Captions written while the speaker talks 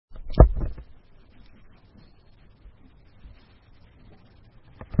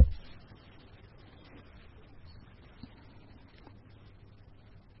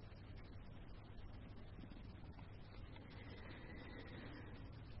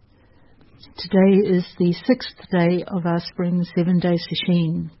Today is the 6th day of our spring 7-day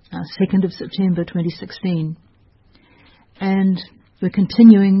sesshin, 2nd of September 2016. And we're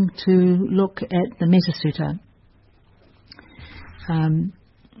continuing to look at the Metta Sutta. I'm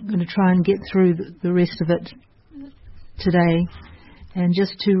going to try and get through the rest of it today. And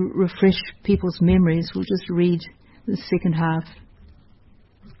just to refresh people's memories, we'll just read the second half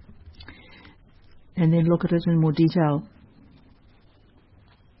and then look at it in more detail.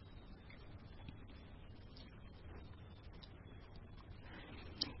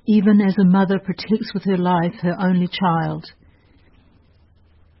 Even as a mother protects with her life her only child,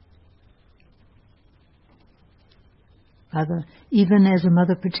 even as a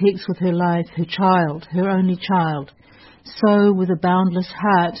mother protects with her life her child, her only child, so with a boundless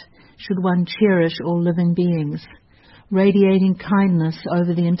heart should one cherish all living beings, radiating kindness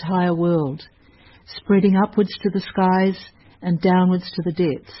over the entire world, spreading upwards to the skies and downwards to the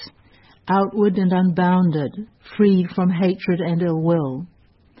depths, outward and unbounded, freed from hatred and ill will.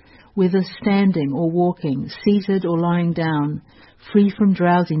 Whether standing or walking, seated or lying down, free from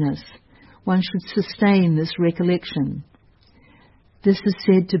drowsiness, one should sustain this recollection. This is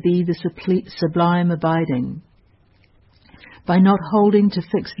said to be the sublime abiding. By not holding to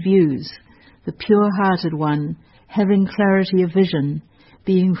fixed views, the pure-hearted one, having clarity of vision,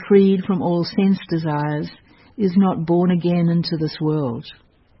 being freed from all sense desires, is not born again into this world.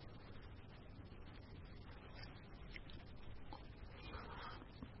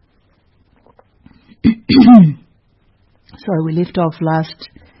 So we left off last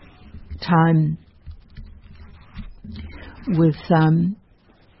time with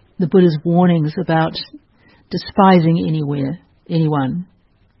the Buddha's warnings about despising anyone.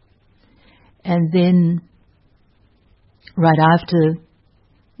 And then right after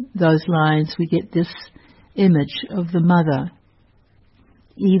those lines we get this image of the mother.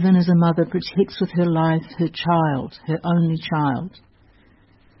 Even as a mother protects with her life her child, her only child,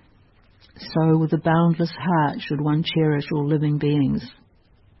 so with a boundless heart should one cherish all living beings.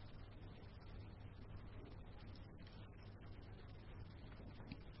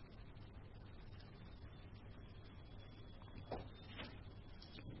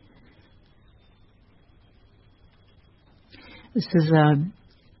 This is a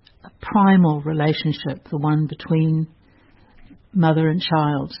primal relationship, the one between mother and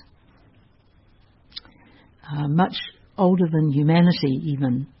child, much older than humanity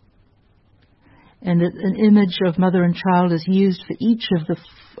even. And an image of mother and child is used for each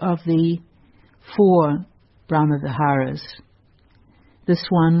of the four Brahma-viharas. This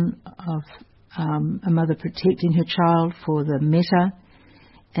one of a mother protecting her child for the metta,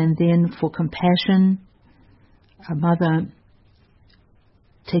 and then for compassion, a mother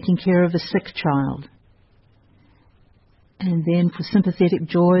taking care of a sick child, and then for sympathetic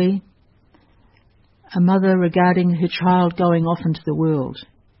joy, a mother regarding her child going off into the world.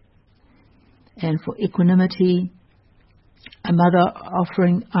 And for equanimity, a mother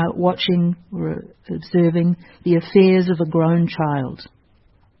watching or observing the affairs of a grown child.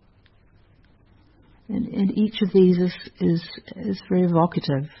 And each of these is very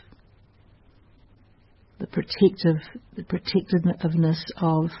evocative. The protectiveness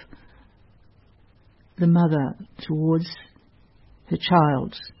of the mother towards her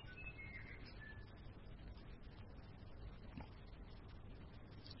child.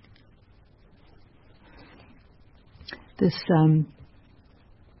 This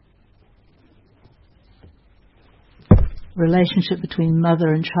relationship between mother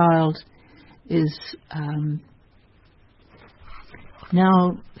and child is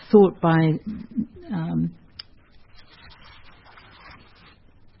now thought by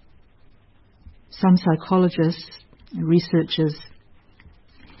some psychologists and researchers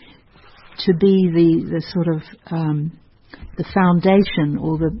to be the sort of the foundation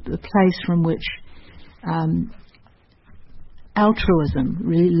or the place from which altruism,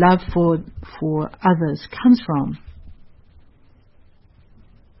 really love for others, comes from.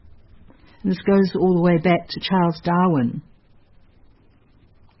 And this goes all the way back to Charles Darwin.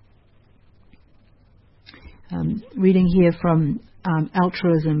 Reading here from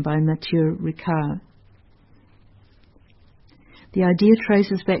Altruism by Mathieu Ricard. The idea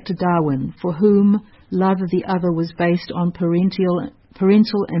traces back to Darwin, for whom love of the other was based on parental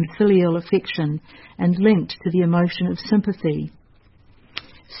and filial affection and linked to the emotion of sympathy.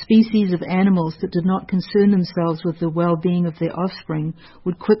 Species of animals that did not concern themselves with the well-being of their offspring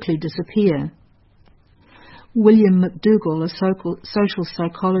would quickly disappear. William McDougall, a social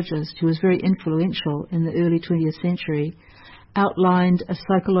psychologist who was very influential in the early 20th century, outlined a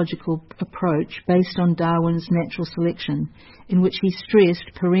psychological approach based on Darwin's natural selection, in which he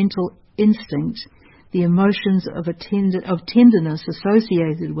stressed parental instinct, the emotions of tenderness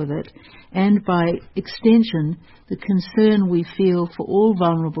associated with it, and by extension, the concern we feel for all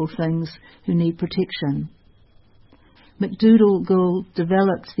vulnerable things who need protection. McDougall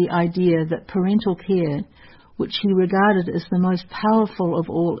developed the idea that parental care, which he regarded as the most powerful of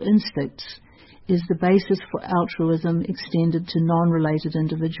all instincts, is the basis for altruism extended to non-related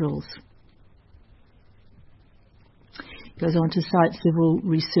individuals. He goes on to cite several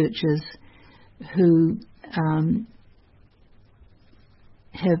researchers who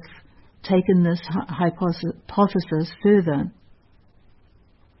have taken this hypothesis further,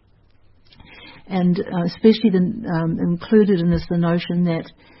 and especially included in this the notion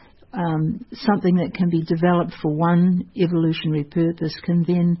that something that can be developed for one evolutionary purpose can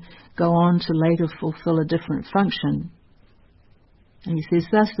then go on to later fulfill a different function. And he says,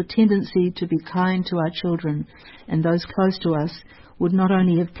 thus the tendency to be kind to our children and those close to us would not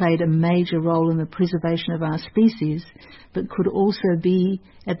only have played a major role in the preservation of our species, but could also be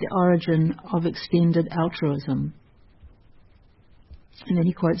at the origin of extended altruism. And then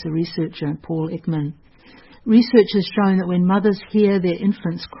he quotes a researcher, Paul Ekman. Research has shown that when mothers hear their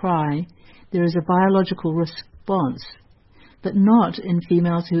infants cry, there is a biological response, but not in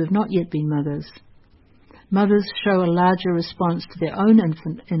females who have not yet been mothers. Mothers show a larger response to their own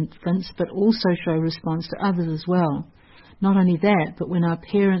infants, but also show response to others as well. Not only that, but when our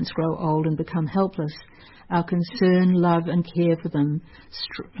parents grow old and become helpless, our concern, love and care for them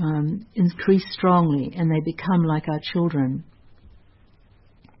increase strongly, and they become like our children.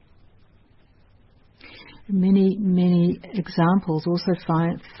 Many examples also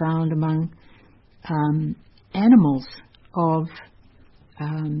found among animals of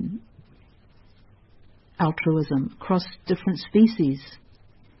altruism across different species.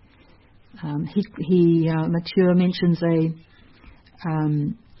 Mathieu mentions a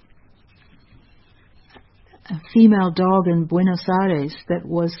female dog in Buenos Aires that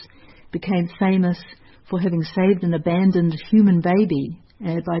became famous for having saved an abandoned human baby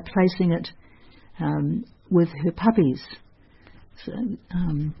by placing it with her puppies. So,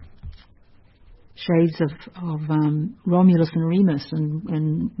 shades of Romulus and Remus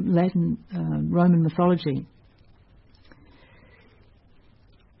and Latin Roman mythology.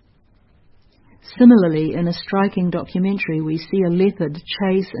 Similarly, in a striking documentary, we see a leopard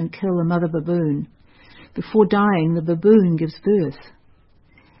chase and kill a mother baboon. Before dying, the baboon gives birth.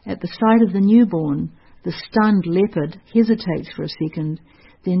 At the sight of the newborn, the stunned leopard hesitates for a second,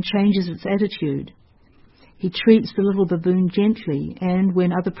 then changes its attitude. He treats the little baboon gently and,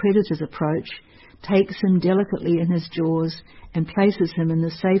 when other predators approach, takes him delicately in his jaws and places him in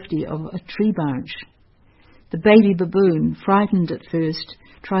the safety of a tree branch. The baby baboon, frightened at first,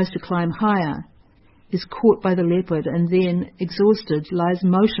 tries to climb higher, is caught by the leopard, and then, exhausted, lies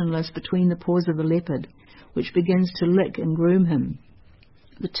motionless between the paws of the leopard, which begins to lick and groom him.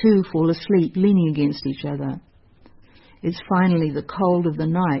 The two fall asleep, leaning against each other. It's finally the cold of the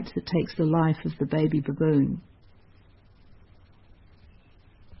night that takes the life of the baby baboon.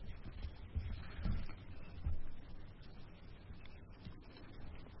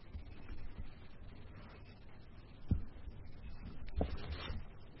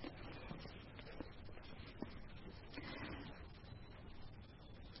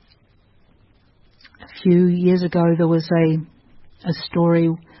 A few years ago there was a story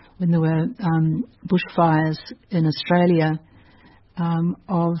when there were bushfires in Australia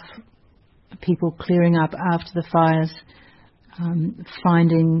of people clearing up after the fires,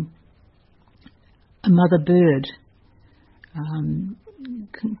 finding a mother bird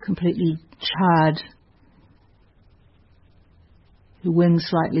completely charred, the wings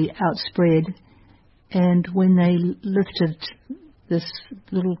slightly outspread, and when they lifted this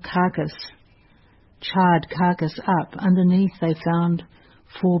little charred carcass up, underneath they found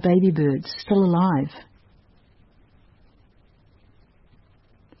 4 baby birds still alive.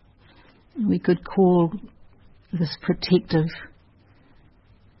 We could call this protectiveness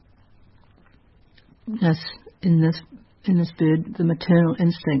in this bird the maternal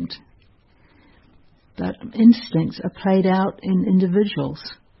instinct. But instincts are played out in individuals,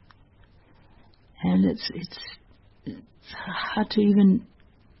 and it's hard to even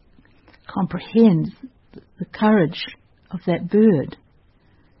comprehend the courage of that bird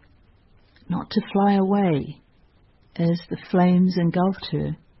not to fly away as the flames engulfed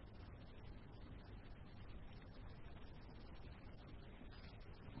her.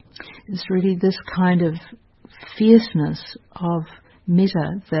 It's really this kind of fierceness of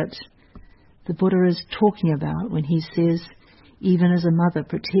metta that the Buddha is talking about when he says, even as a mother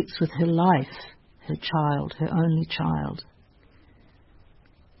protects with her life her child, her only child.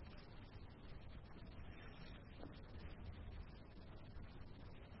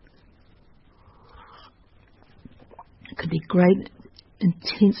 be great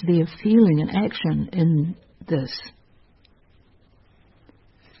intensity of feeling and action in this.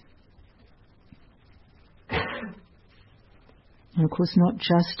 And of course, not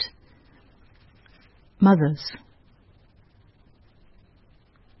just mothers.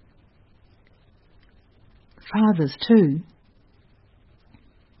 Fathers too.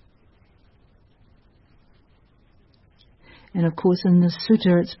 And of course, in the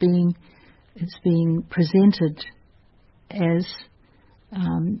sutta, it's being presented as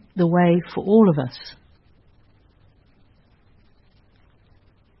the way for all of us.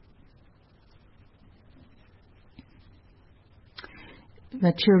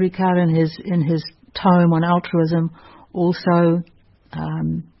 Matthieu Ricard, in his tome on altruism, also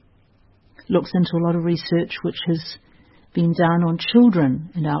looks into a lot of research which has been done on children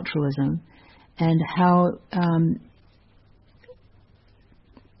and altruism, and how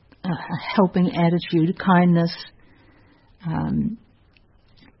a helping attitude, kindness, can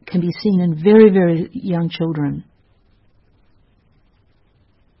be seen in very, very young children.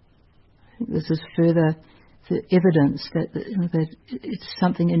 I think this is further the evidence that it's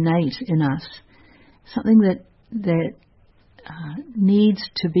something innate in us, something that needs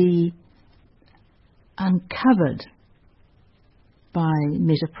to be uncovered by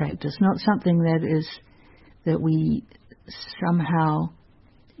metta practice, not something that we somehow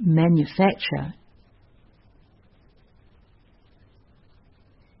manufacture.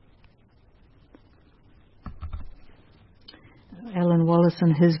 Alan Wallace,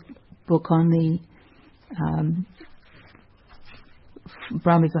 in his book on the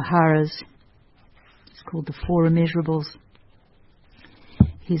Brahmaviharas, it's called The Four Immeasurables,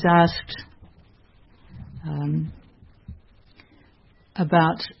 he's asked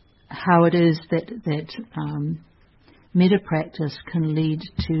about how it is that metta practice can lead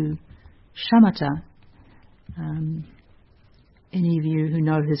to shamatha. Any of you who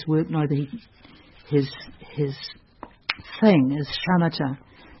know his work know that his thing is shamatha.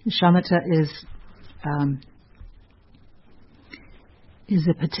 Shamatha is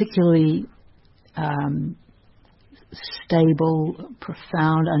a particularly stable,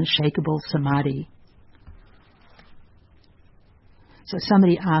 profound, unshakable samadhi. So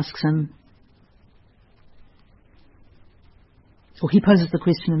somebody asks him, or he poses the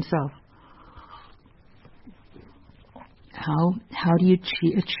question himself, how do you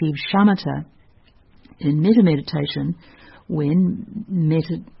achieve shamatha in metta meditation when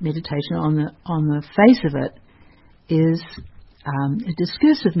meditation on the face of it is a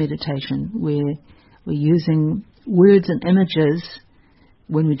discursive meditation where we're using words and images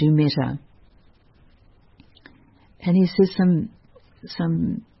when we do metta? And he says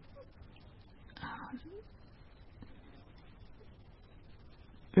some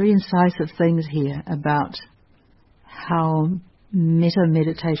very incisive things here about how metta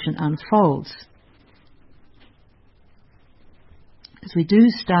meditation unfolds. As we do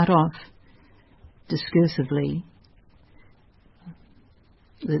start off discursively,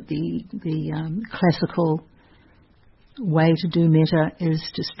 the classical way to do metta is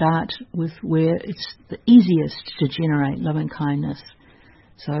to start with where it's the easiest to generate loving kindness.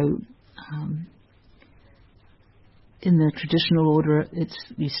 So in the traditional order,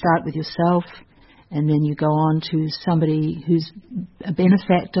 you start with yourself, and then you go on to somebody who's a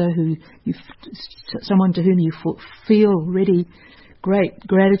benefactor, someone to whom you feel really great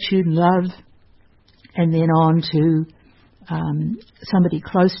gratitude and love, and then on to somebody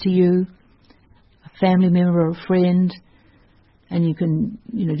close to you, a family member or a friend, and you can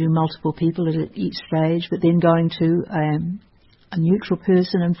do multiple people at each stage, but then going to a neutral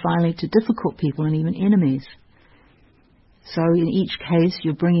person, and finally to difficult people and even enemies. So in each case,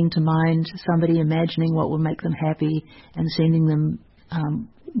 you're bringing to mind somebody, imagining what will make them happy, and sending them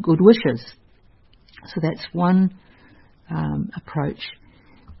good wishes. So that's one approach.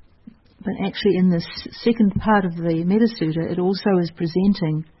 But actually in this second part of the Metta Sutta, it also is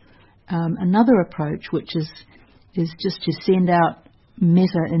presenting another approach, which is just to send out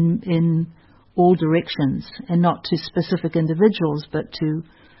metta in all directions, and not to specific individuals, but to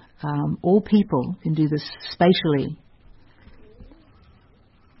all people. You can do this spatially.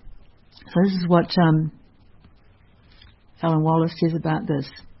 So this is what Alan Wallace says about this.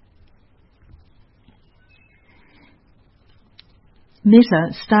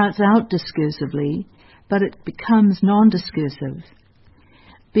 Metta starts out discursively, but it becomes non-discursive.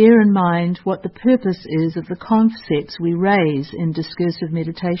 Bear in mind what the purpose is of the concepts we raise in discursive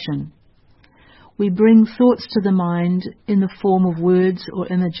meditation. We bring thoughts to the mind in the form of words or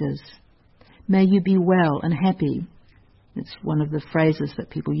images. May you be well and happy. It's one of the phrases that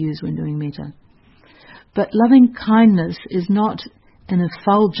people use when doing metta. But loving kindness is not an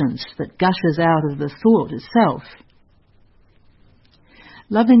effulgence that gushes out of the thought itself.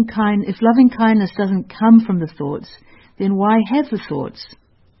 If loving kindness doesn't come from the thoughts, then why have the thoughts?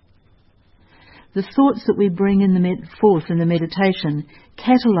 The thoughts that we bring forth in the meditation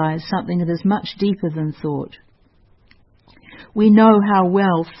catalyze something that is much deeper than thought. We know how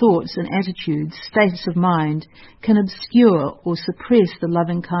well thoughts and attitudes, states of mind, can obscure or suppress the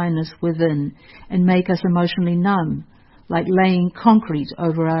loving kindness within and make us emotionally numb, like laying concrete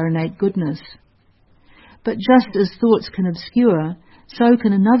over our innate goodness. But just as thoughts can obscure, so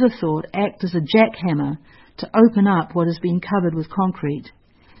can another thought act as a jackhammer to open up what has been covered with concrete.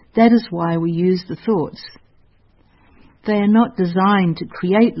 That is why we use the thoughts. They are not designed to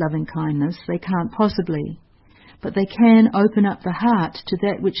create loving kindness, they can't possibly, but they can open up the heart to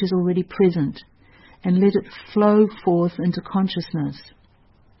that which is already present and let it flow forth into consciousness.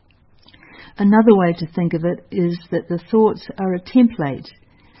 Another way to think of it is that the thoughts are a template.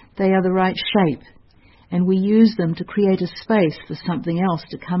 They are the right shape, and we use them to create a space for something else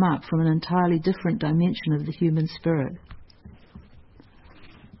to come up from an entirely different dimension of the human spirit.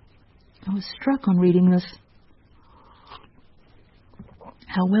 I was struck on reading this,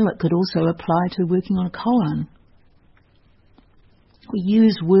 how well it could also apply to working on a koan. We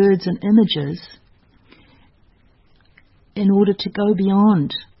use words and images in order to go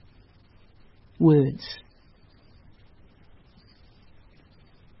beyond words.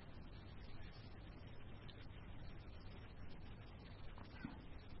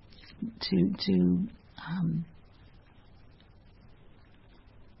 To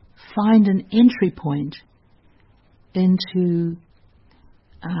find an entry point into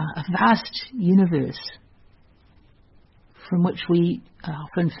a vast universe from which we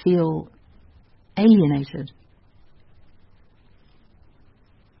often feel alienated.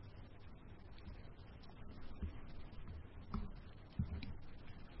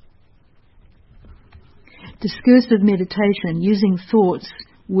 Discursive meditation, using thoughts,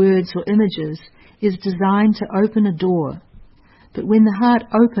 words or images, is designed to open a door. But when the heart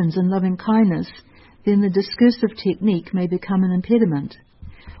opens in loving kindness, then the discursive technique may become an impediment.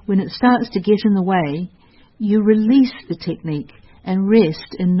 When it starts to get in the way, you release the technique and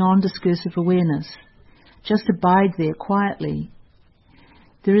rest in non-discursive awareness. Just abide there quietly.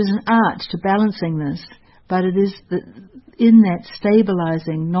 There is an art to balancing this, but it is in that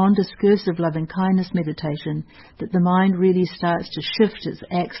stabilizing, non-discursive loving-kindness meditation that the mind really starts to shift its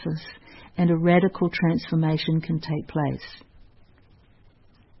axis and a radical transformation can take place.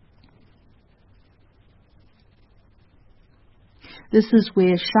 This is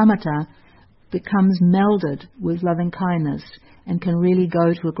where shamatha becomes melded with loving-kindness and can really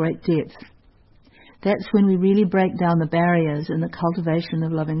go to a great depth. That's when we really break down the barriers in the cultivation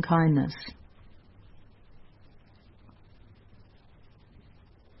of loving-kindness.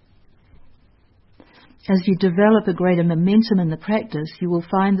 As you develop a greater momentum in the practice, you will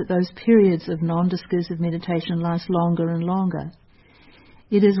find that those periods of non-discursive meditation last longer and longer.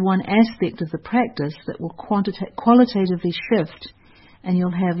 It is one aspect of the practice that will qualitatively shift, and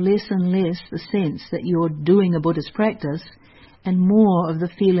you'll have less and less the sense that you're doing a Buddhist practice and more of the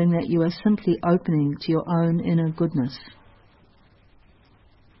feeling that you are simply opening to your own inner goodness.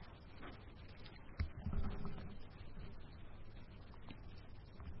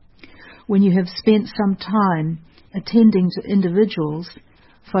 When you have spent some time attending to individuals,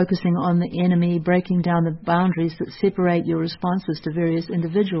 focusing on the enemy, breaking down the boundaries that separate your responses to various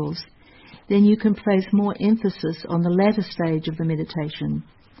individuals, then you can place more emphasis on the latter stage of the meditation.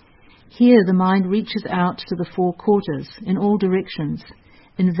 Here the mind reaches out to the four quarters in all directions,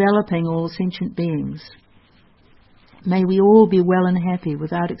 enveloping all sentient beings. May we all be well and happy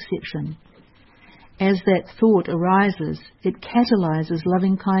without exception. As that thought arises, it catalyzes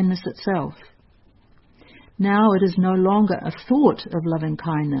loving kindness itself. Now it is no longer a thought of loving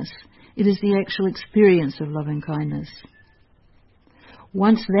kindness, it is the actual experience of loving kindness.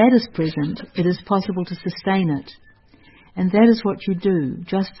 Once that is present, it is possible to sustain it. And that is what you do,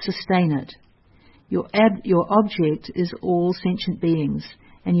 just sustain it. Your object is all sentient beings,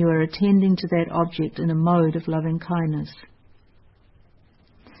 and you are attending to that object in a mode of loving kindness.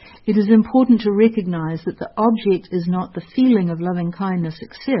 It is important to recognize that the object is not the feeling of loving kindness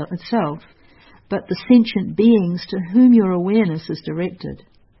itself, but the sentient beings to whom your awareness is directed.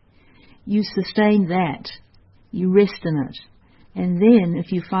 You sustain that, you rest in it, and then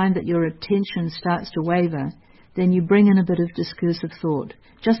if you find that your attention starts to waver, then you bring in a bit of discursive thought,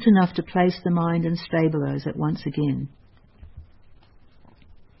 just enough to place the mind and stabilize it once again.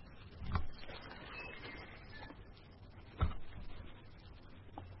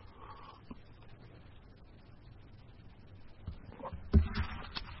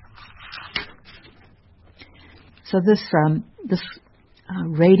 So this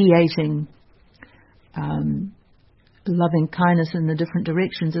radiating loving kindness in the different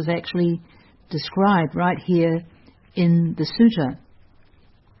directions is actually described right here in the sutta.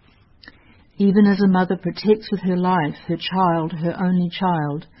 Even as a mother protects with her life her child, her only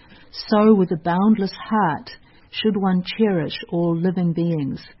child, so with a boundless heart should one cherish all living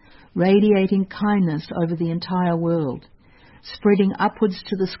beings, radiating kindness over the entire world, spreading upwards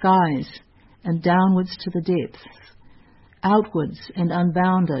to the skies and downwards to the depths, outwards and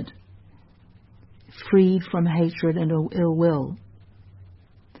unbounded, freed from hatred and ill will.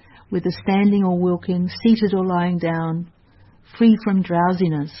 Whether standing or walking, seated or lying down, free from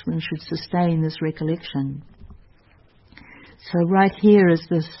drowsiness, one should sustain this recollection. So right here is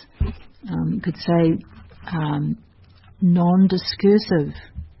this, you could say, non-discursive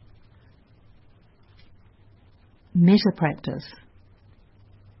metta practice.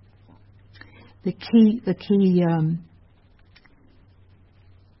 The key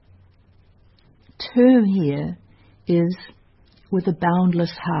term here is with a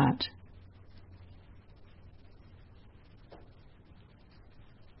boundless heart.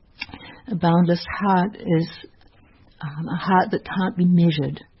 A boundless heart is a heart that can't be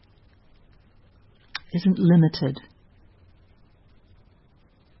measured, isn't limited.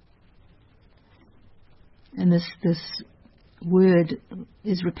 And this word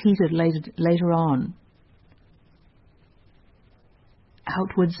is repeated later on.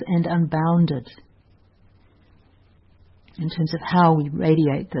 Outwards and unbounded, in terms of how we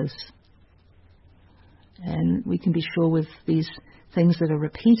radiate this. And we can be sure with these things that are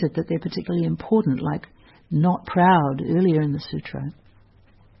repeated that they're particularly important, like not proud earlier in the sutra.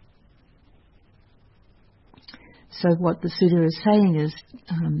 So what the sutta is saying is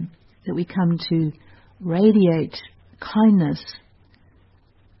that we come to radiate kindness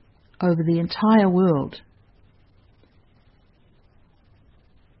over the entire world,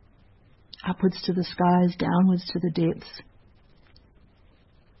 upwards to the skies, downwards to the depths.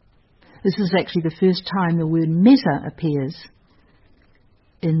 This is actually the first time the word metta appears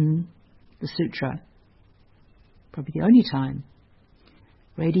in the sutra. Probably the only time.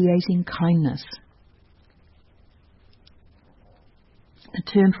 Radiating kindness. The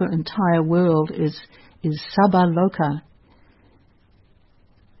term for entire world is sabba loka,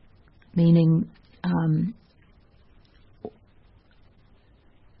 meaning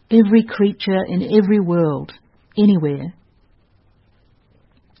every creature in every world, anywhere.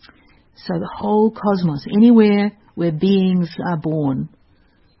 So the whole cosmos, anywhere where beings are born,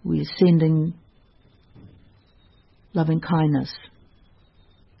 we are sending loving kindness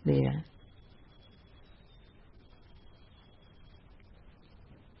there.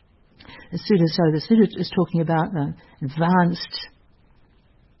 The sutta is talking about the advanced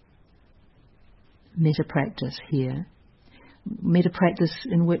metta practice here. Metta practice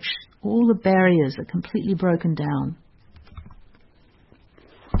in which all the barriers are completely broken down.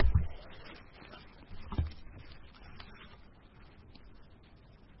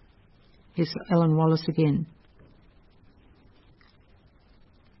 Here's Ellen Wallace again.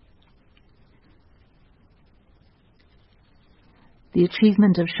 The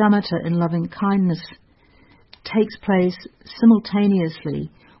achievement of shamatha in loving kindness takes place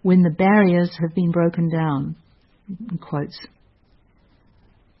simultaneously when the barriers have been broken down. In quotes.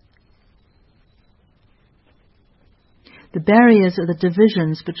 The barriers are the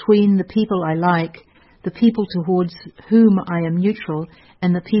divisions between the people I like, the people towards whom I am neutral,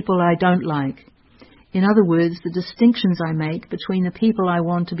 and the people I don't like. In other words, the distinctions I make between the people I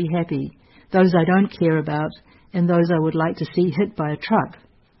want to be happy, those I don't care about, and those I would like to see hit by a truck.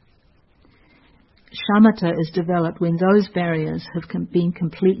 Shamatha is developed when those barriers have been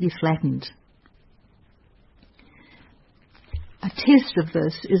completely flattened. A test of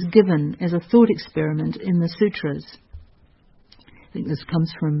this is given as a thought experiment in the sutras. I think this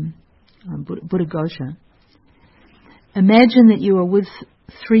comes from Buddhaghosa. Imagine that you are with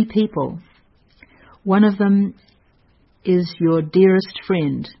 3 people. One of them is your dearest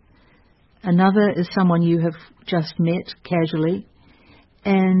friend. Another is someone you have just met casually.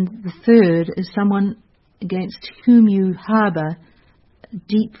 And the third is someone against whom you harbour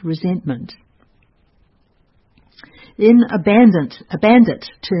deep resentment. Then a bandit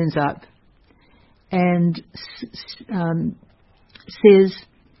turns up and says,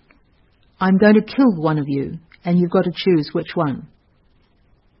 I'm going to kill one of you, and you've got to choose which one.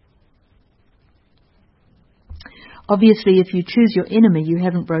 Obviously, if you choose your enemy, you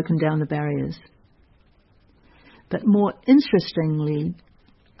haven't broken down the barriers. But more interestingly,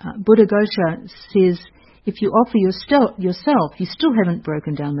 Buddhaghosa says, if you offer yourself, you still haven't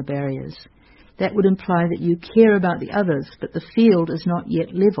broken down the barriers. that would imply that you care about the others, but the field is not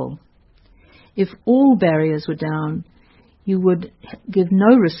yet level. If all barriers were down, you would give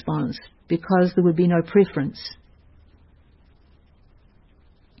no response because there would be no preference.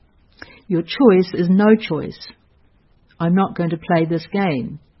 Your choice is no choice. I'm not going to play this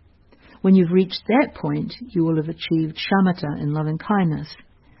game. When you've reached that point, you will have achieved shamatha in loving kindness.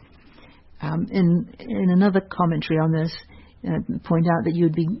 In another commentary on this, point out that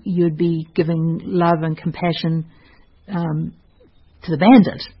you'd be giving love and compassion to the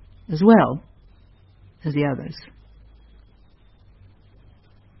bandit as well as the others.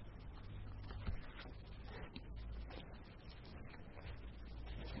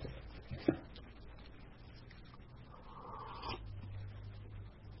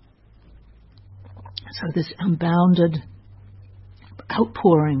 So this unbounded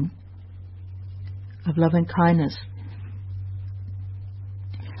outpouring of loving kindness,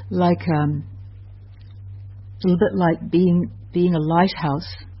 like a little bit like being a lighthouse.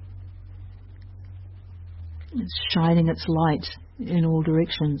 It's shining its light in all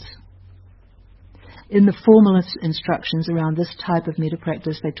directions. In the formal instructions around this type of metta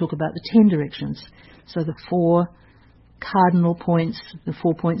practice, they talk about the 10 directions. So the 4 cardinal points, the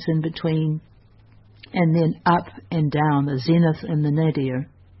 4 points in between, and then up and down, the zenith and the nadir.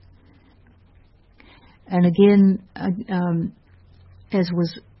 And again, as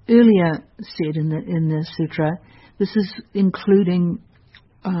was earlier said in the sutra, this is including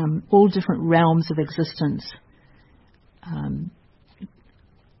all different realms of existence. The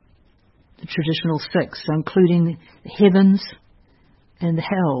traditional 6, so including the heavens and the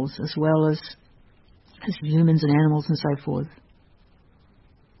hells, as well as humans and animals and so forth.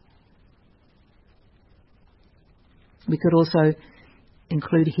 We could also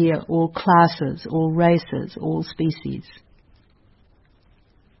include here all classes, all races, all species.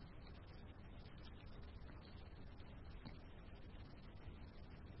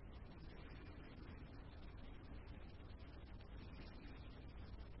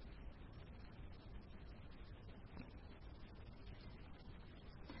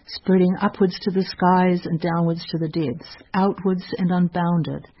 Spreading upwards to the skies and downwards to the depths, outwards and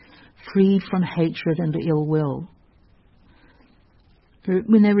unbounded, freed from hatred and ill will.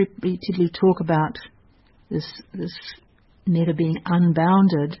 When they repeatedly talk about this metta being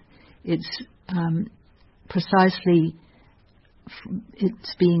unbounded, it's precisely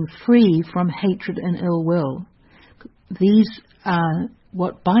it's being free from hatred and ill will. These are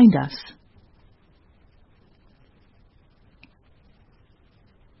what bind us.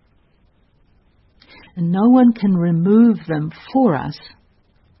 And no one can remove them for us.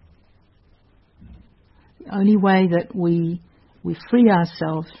 The only way that we free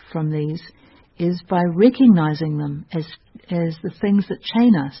ourselves from these is by recognizing them as the things that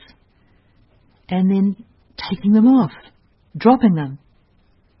chain us, and then taking them off, dropping them.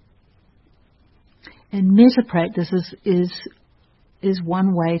 And metta practice is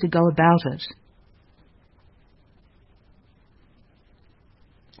one way to go about it.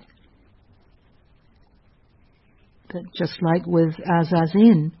 But just like with our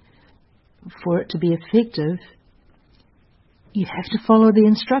zazen, for it to be effective, you have to follow the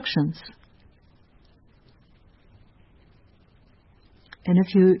instructions. And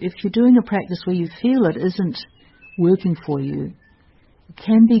if you're doing a practice where you feel it isn't working for you, it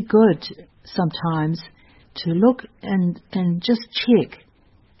can be good sometimes to look and just check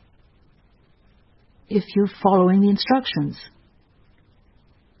if you're following the instructions.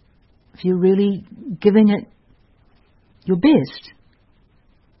 If you're really giving it your best.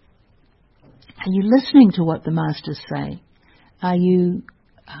 Are you listening to what the masters say? Are you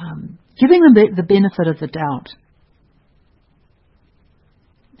giving them the benefit of the doubt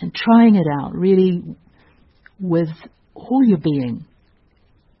and trying it out really with all your being?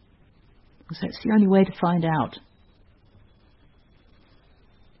 Because that's the only way to find out.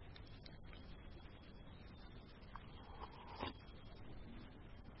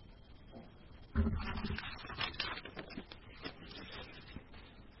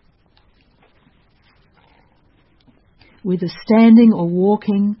 Whether standing or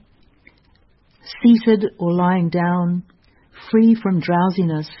walking, seated or lying down, free from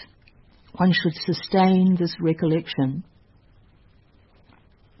drowsiness, one should sustain this recollection.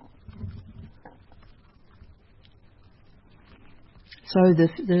 So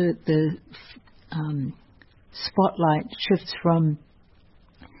the spotlight shifts from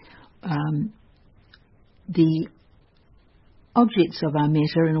the objects of our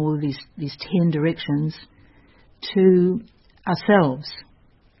metta in all of these 10 directions to ourselves.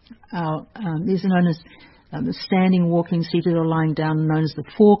 These are known as standing, walking, seated or lying down, known as the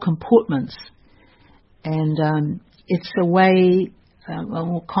 4 comportments And it's a way, a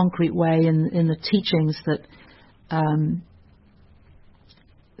more concrete way in the teachings that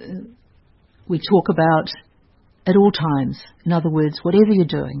we talk about at all times. In other words, whatever you're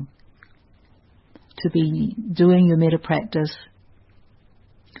doing, to be doing your metta practice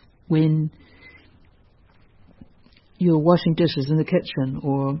when you're washing dishes in the kitchen,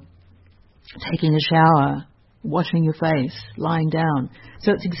 or taking a shower, washing your face, lying down.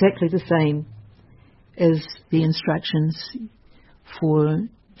 So it's exactly the same as the instructions for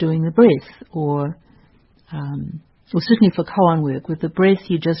doing the breath, or certainly for koan work. With the breath,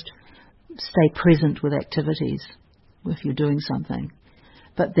 you just stay present with activities if you're doing something.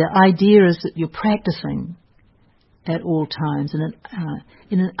 But the idea is that you're practicing at all times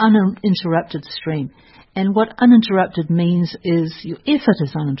in an uninterrupted stream. And what uninterrupted means is your effort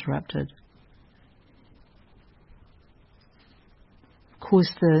is uninterrupted. Of course,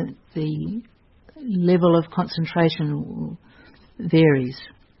 the level of concentration varies,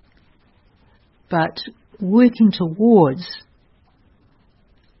 but working towards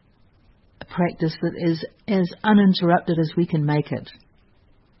a practice that is as uninterrupted as we can make it.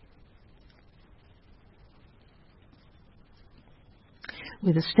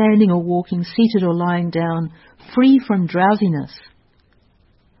 Whether standing or walking, seated or lying down, free from drowsiness.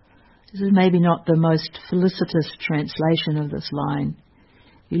 This is maybe not the most felicitous translation of this line.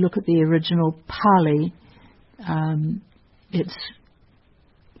 If you look at the original Pali, it's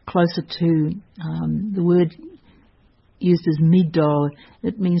closer to the word used as middo.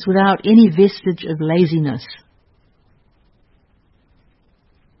 It means without any vestige of laziness.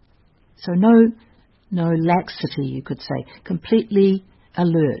 So no laxity, you could say. Completely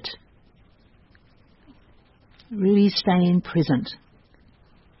alert. Really staying present.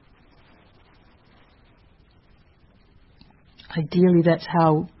 Ideally, that's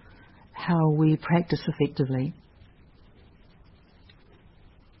how we practice effectively.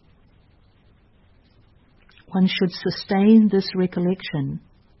 One should sustain this recollection.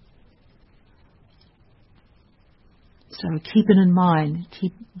 So keep it in mind.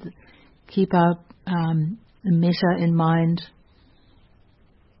 Keep our metta in mind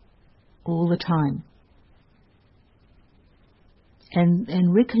all the time.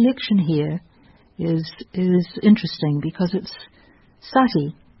 And recollection here is interesting because it's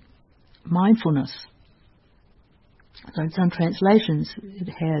sati, mindfulness. So in some translations it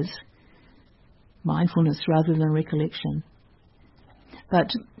has mindfulness rather than recollection. But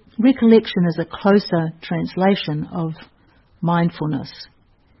recollection is a closer translation of mindfulness.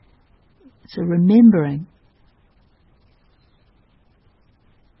 It's a remembering,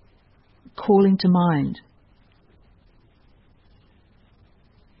 calling to mind.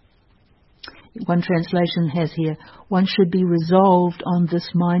 One translation has here, one should be resolved on this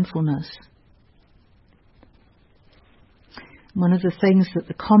mindfulness. One of the things that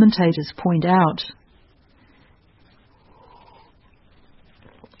the commentators point out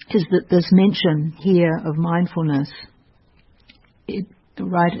is that this mention here of mindfulness,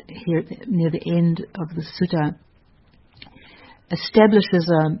 right here near the end of the sutta,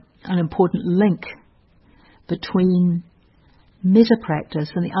 establishes an important link between metta practice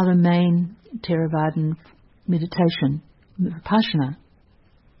and the other main Theravadan meditation, Vipassana,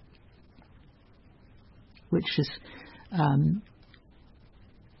 which is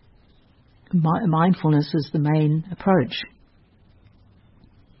mindfulness is the main approach.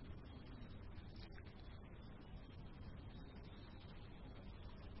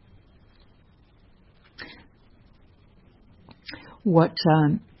 What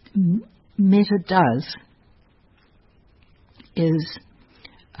metta does is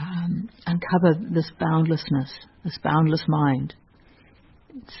uncover this boundlessness, this boundless mind.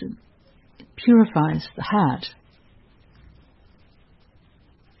 It purifies the heart.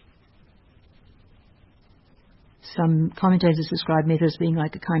 Some commentators describe metta as being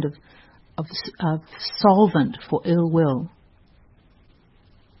like a kind of solvent for ill will.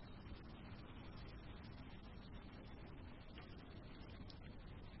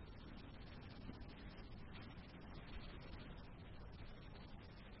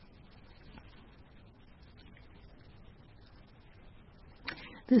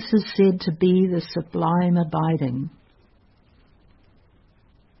 This is said to be the sublime abiding.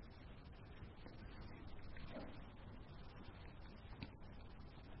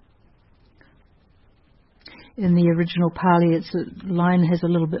 In the original Pali, the line has a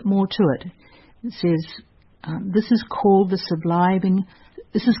little bit more to it. It says, "This is called the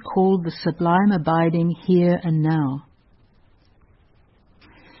sublime abiding here and now."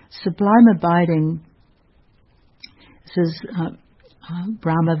 Sublime abiding says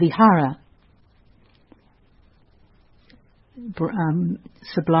Brahma Vihara.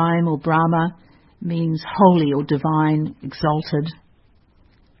 Sublime or Brahma means holy or divine, exalted.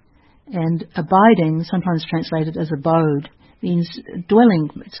 And abiding, sometimes translated as abode, means dwelling.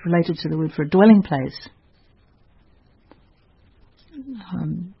 It's related to the word for a dwelling place.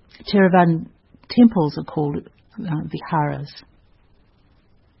 Theravadan temples are called viharas.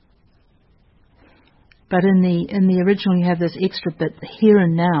 But in the original you have this extra bit, the here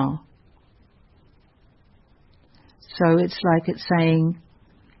and now. So it's like it's saying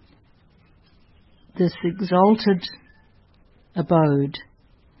this exalted abode,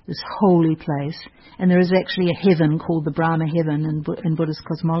 this holy place, and there is actually a heaven called the Brahma heaven in Buddhist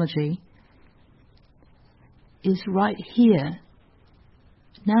cosmology, is right here,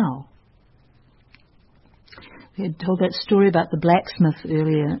 now. We had told that story about the blacksmith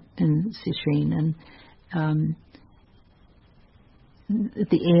earlier in Sesshin, and at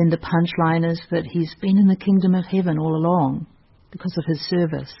the end the punchline is that he's been in the kingdom of heaven all along because of his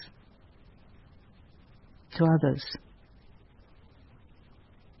service to others.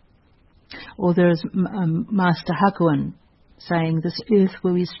 Or there's Master Hakuin saying, this earth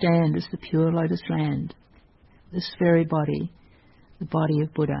where we stand is the pure lotus land. This very body, the body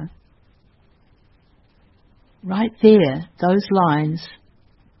of Buddha. Right there, those lines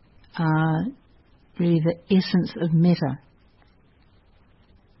are really the essence of metta.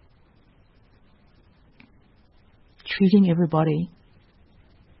 Treating every body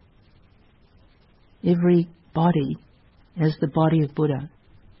as the body of Buddha,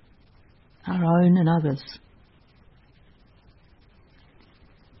 our own and others.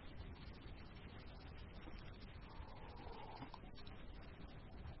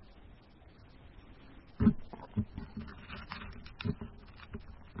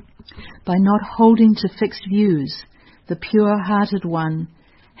 By not holding to fixed views, the pure-hearted one,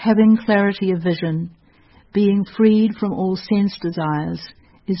 having clarity of vision, being freed from all sense desires,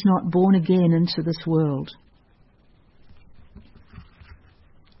 is not born again into this world.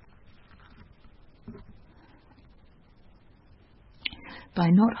 By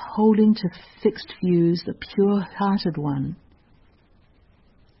not holding to fixed views, the pure-hearted one.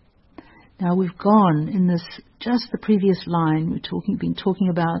 Now we've gone in this, just the previous line, we've been talking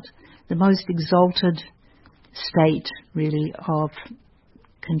about the most exalted state, really, of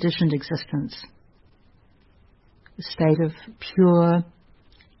conditioned existence. The state of pure,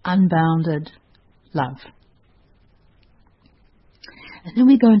 unbounded love. And then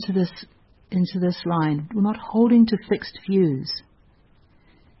we go into this line. We're not holding to fixed views.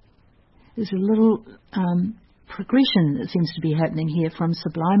 There's a little progression that seems to be happening here from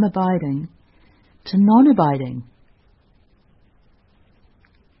sublime abiding to non-abiding.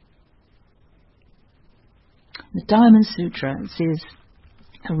 The Diamond Sutra says,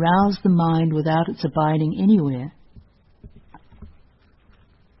 arouse the mind without its abiding anywhere.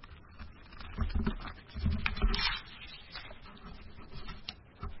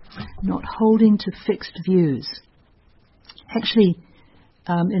 Not holding to fixed views. Actually,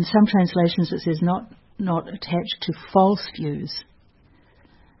 in some translations it says not attached to false views.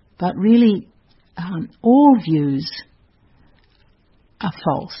 But really, all views are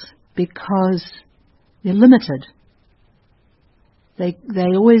false because they're limited. They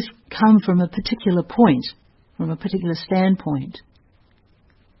always come from a particular point, from a particular standpoint.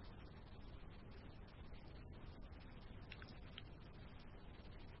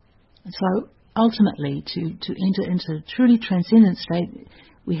 And so ultimately, to enter into a truly transcendent state,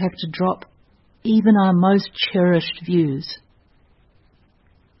 we have to drop even our most cherished views.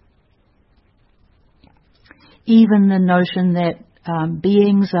 Even the notion that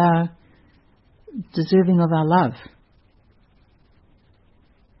beings are deserving of our love.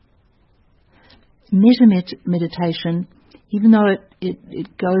 Meditation, even though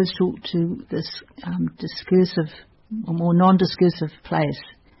it goes to this discursive or more non-discursive place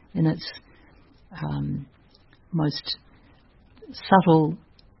in its most subtle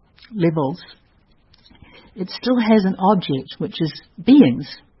levels, it still has an object, which is beings.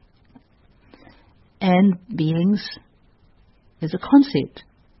 And beings is a concept.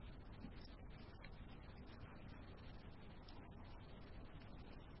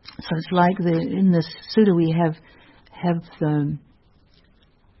 So it's like in this sutta we have the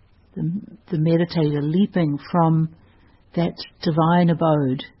meditator leaping from that divine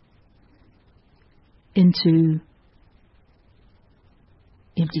abode into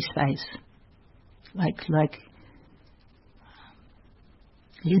empty space, like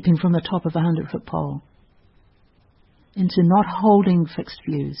leaping from the top of a 100-foot pole into not holding fixed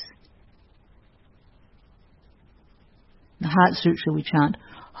views, Heart Sutra we chant,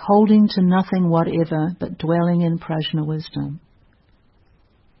 holding to nothing whatever but dwelling in prajna wisdom.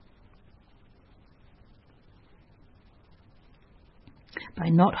 By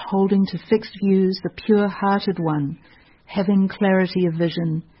not holding to fixed views, the pure-hearted one, having clarity of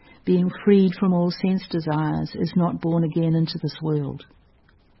vision, being freed from all sense desires, is not born again into this world.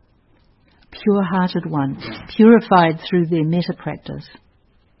 Pure-hearted one, purified through their metta practice.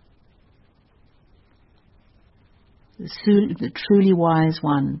 The truly wise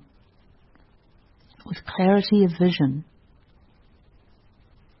one, with clarity of vision.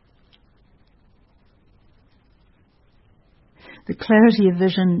 The clarity of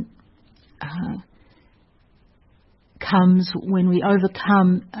vision comes when we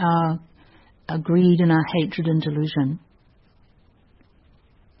overcome our greed and our hatred and delusion.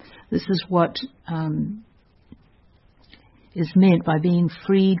 This is what is meant by being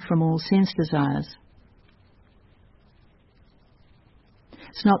freed from all sense desires.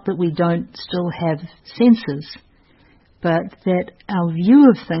 It's not that we don't still have senses, but that our view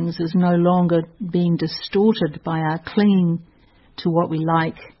of things is no longer being distorted by our clinging to what we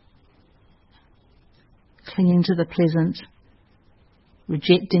like, clinging to the pleasant,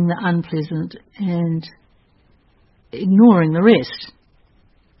 rejecting the unpleasant, and ignoring the rest.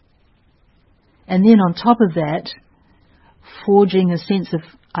 And then on top of that, forging a sense of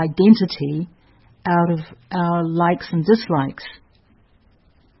identity out of our likes and dislikes.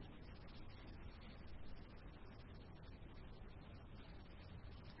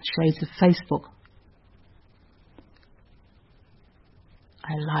 Shades of Facebook.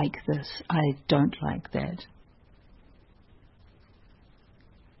 I like this, I don't like that.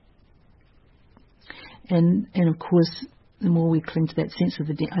 And of course, the more we cling to that sense of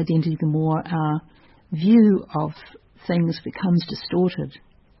identity, the more our view of things becomes distorted.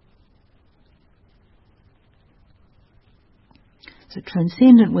 So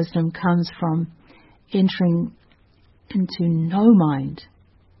transcendent wisdom comes from entering into no mind,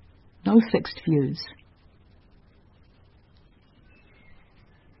 no fixed views.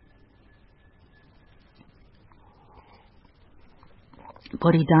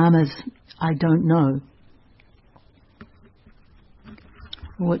 Bodhidharma's I don't know.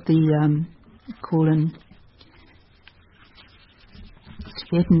 What the call in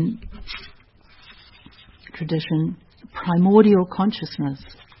Tibetan tradition, primordial consciousness.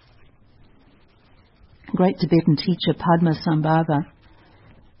 Great Tibetan teacher Padmasambhava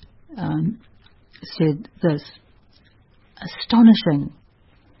said this: astonishing,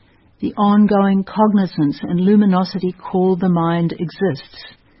 the ongoing cognizance and luminosity called the mind exists,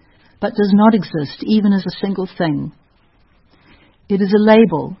 but does not exist even as a single thing. It is a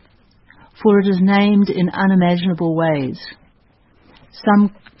label, for it is named in unimaginable ways.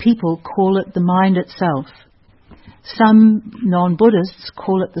 Some people call it the mind itself. Some non-Buddhists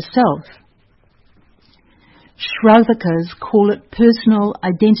call it the self. Shravakas call it personal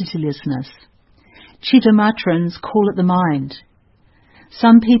identitylessness. Chittamatrans call it the mind.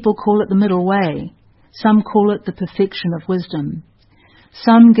 Some people call it the middle way. Some call it the perfection of wisdom.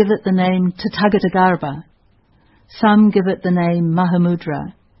 Some give it the name Tathagatagarbha. Some give it the name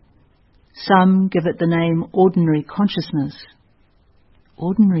Mahamudra. Some give it the name ordinary consciousness.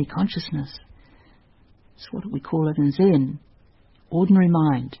 Ordinary consciousness. That's what we call it in Zen. Ordinary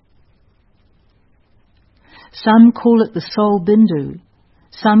mind. Some call it the soul bindu.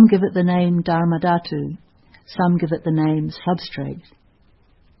 Some give it the name Dharmadhatu. Some give it the name substrate.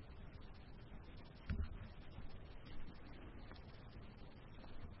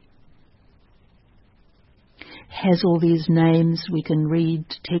 Has all these names, we can read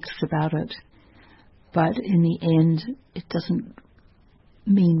texts about it, but in the end it doesn't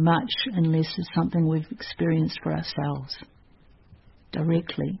mean much unless it's something we've experienced for ourselves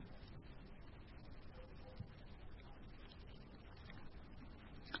directly.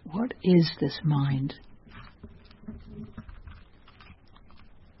 What is this mind?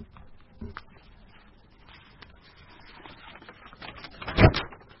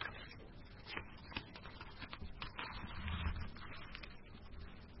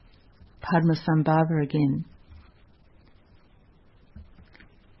 Padmasambhava again.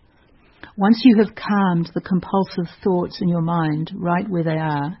 Once you have calmed the compulsive thoughts in your mind right where they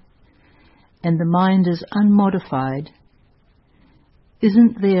are, and the mind is unmodified,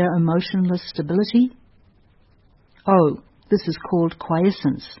 isn't there emotionless stability? Oh, this is called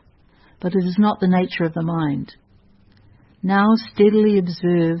quiescence, but it is not the nature of the mind. Now steadily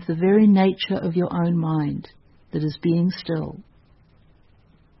observe the very nature of your own mind that is being still.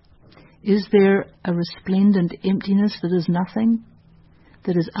 Is there a resplendent emptiness that is nothing?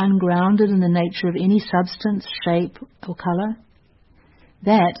 that is ungrounded in the nature of any substance, shape, or colour,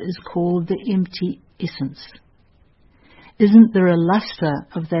 that is called the empty essence. Isn't there a lustre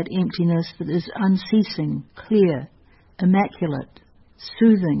of that emptiness that is unceasing, clear, immaculate,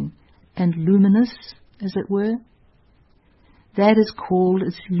 soothing, and luminous, as it were? That is called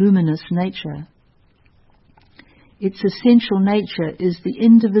its luminous nature. Its essential nature is the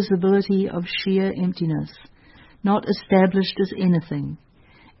indivisibility of sheer emptiness, not established as anything,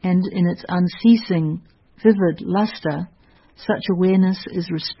 and in its unceasing, vivid lustre, such awareness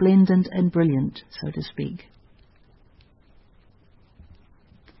is resplendent and brilliant, so to speak.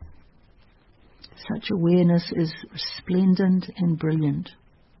 Such awareness is resplendent and brilliant.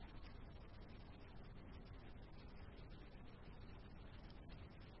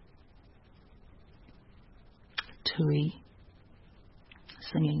 Tui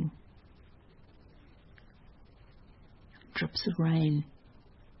singing. Drips of rain.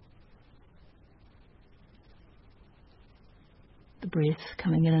 The breath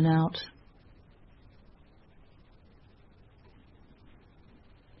coming in and out.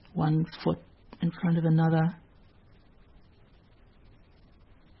 One foot in front of another.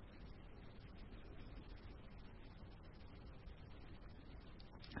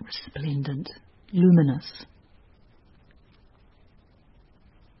 Resplendent, luminous.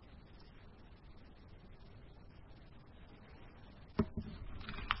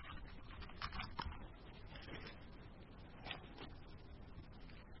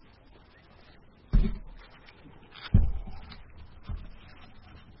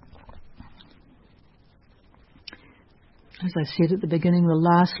 As I said at the beginning, the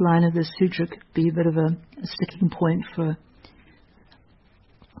last line of this sutra could be a bit of a sticking point for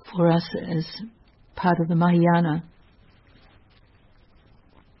us as part of the Mahayana.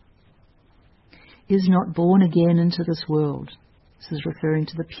 Is not born again into this world. This is referring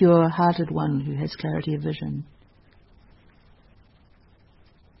to the pure-hearted one who has clarity of vision.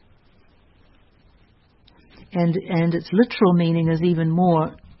 And its literal meaning is even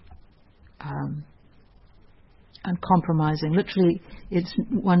more uncompromising. Literally,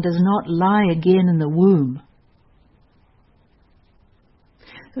 one does not lie again in the womb.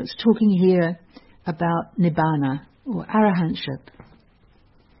 So it's talking here about Nibbana, or arahantship.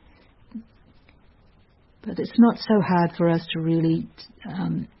 But it's not so hard for us to really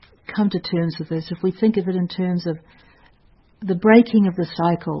come to terms with this if we think of it in terms of the breaking of the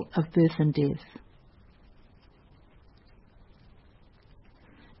cycle of birth and death.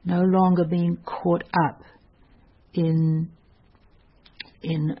 No longer being caught up in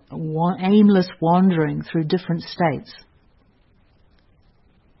aimless wandering through different states.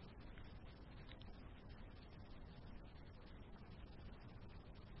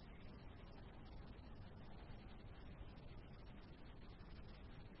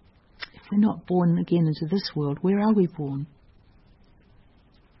 If we're not born again into this world, where are we born?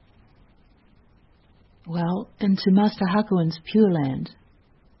 Well, into Master Hakuin's Pure Land.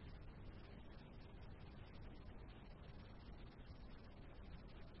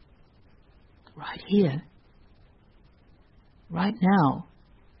 Right here. Right now.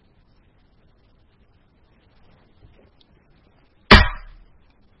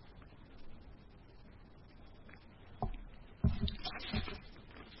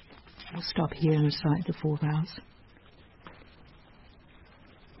 We'll stop here and recite the 4 vows.